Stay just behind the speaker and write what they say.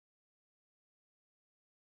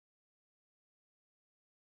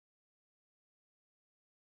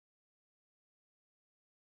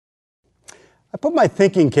I put my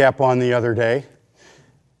thinking cap on the other day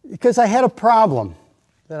because I had a problem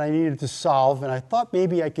that I needed to solve, and I thought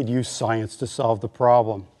maybe I could use science to solve the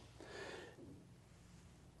problem.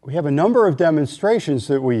 We have a number of demonstrations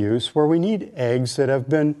that we use where we need eggs that have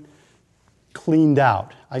been cleaned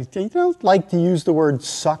out. I don't like to use the word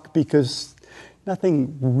suck because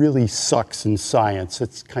nothing really sucks in science.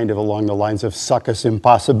 It's kind of along the lines of succus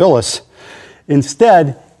impossibilis.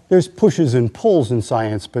 Instead, there's pushes and pulls in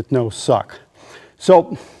science, but no suck.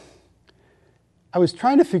 So I was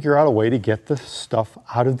trying to figure out a way to get the stuff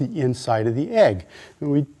out of the inside of the egg.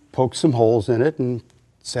 And we poked some holes in it and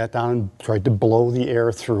sat down and tried to blow the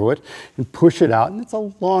air through it and push it out. And it's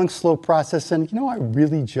a long, slow process. And I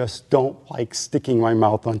really just don't like sticking my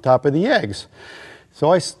mouth on top of the eggs.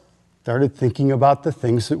 So I started thinking about the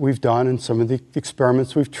things that we've done and some of the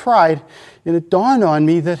experiments we've tried. And it dawned on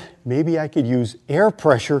me that maybe I could use air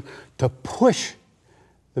pressure to push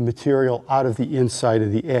the material out of the inside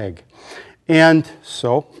of the egg. And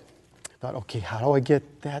so I thought, okay, how do I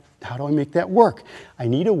get that? How do I make that work? I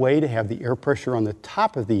need a way to have the air pressure on the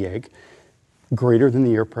top of the egg greater than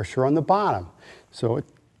the air pressure on the bottom. So it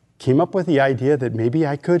came up with the idea that maybe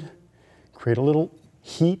I could create a little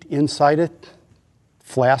heat inside a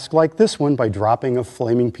flask like this one by dropping a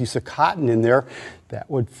flaming piece of cotton in there. That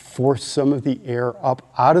would force some of the air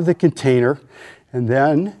up out of the container. And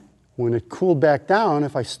then when it cooled back down,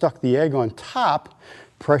 if I stuck the egg on top,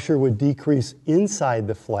 pressure would decrease inside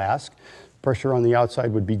the flask. Pressure on the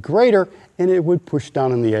outside would be greater, and it would push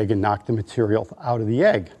down on the egg and knock the material out of the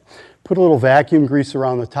egg. Put a little vacuum grease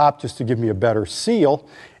around the top just to give me a better seal.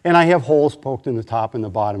 And I have holes poked in the top and the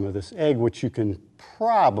bottom of this egg, which you can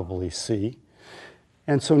probably see.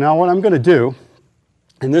 And so now what I'm going to do,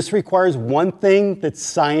 and this requires one thing that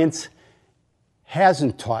science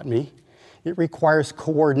hasn't taught me, it requires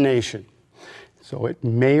coordination. So it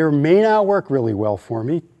may or may not work really well for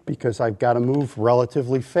me because I've got to move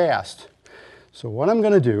relatively fast. So what I'm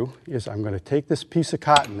going to do is I'm going to take this piece of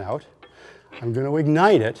cotton out, I'm going to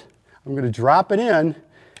ignite it, I'm going to drop it in,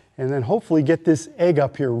 and then hopefully get this egg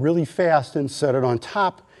up here really fast and set it on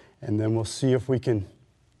top, and then we'll see if we can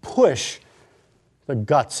push the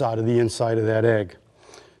guts out of the inside of that egg.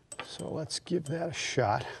 So let's give that a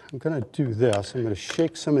shot. I'm going to do this. I'm going to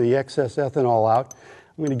shake some of the excess ethanol out.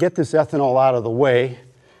 I'm going to get this ethanol out of the way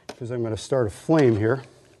because I'm going to start a flame here.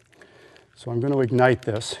 So I'm going to ignite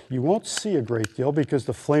this. You won't see a great deal because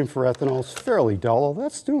the flame for ethanol is fairly dull, although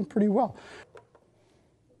that's doing pretty well.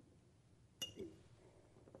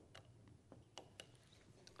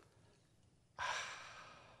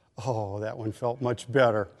 Oh, that one felt much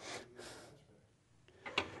better.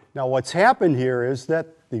 Now what's happened here is that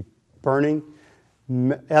the burning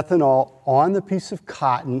ethanol on the piece of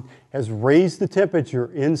cotton has raised the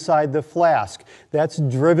temperature inside the flask. That's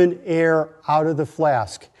driven air out of the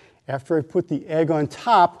flask. After I put the egg on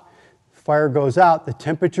top, fire goes out, the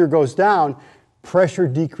temperature goes down, pressure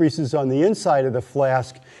decreases on the inside of the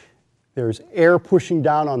flask. There's air pushing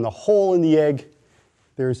down on the hole in the egg.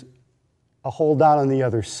 There's a hole down on the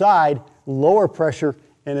other side, lower pressure,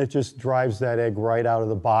 and it just drives that egg right out of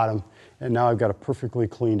the bottom. And now I've got a perfectly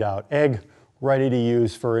cleaned out egg ready to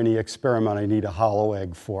use for any experiment I need a hollow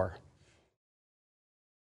egg for.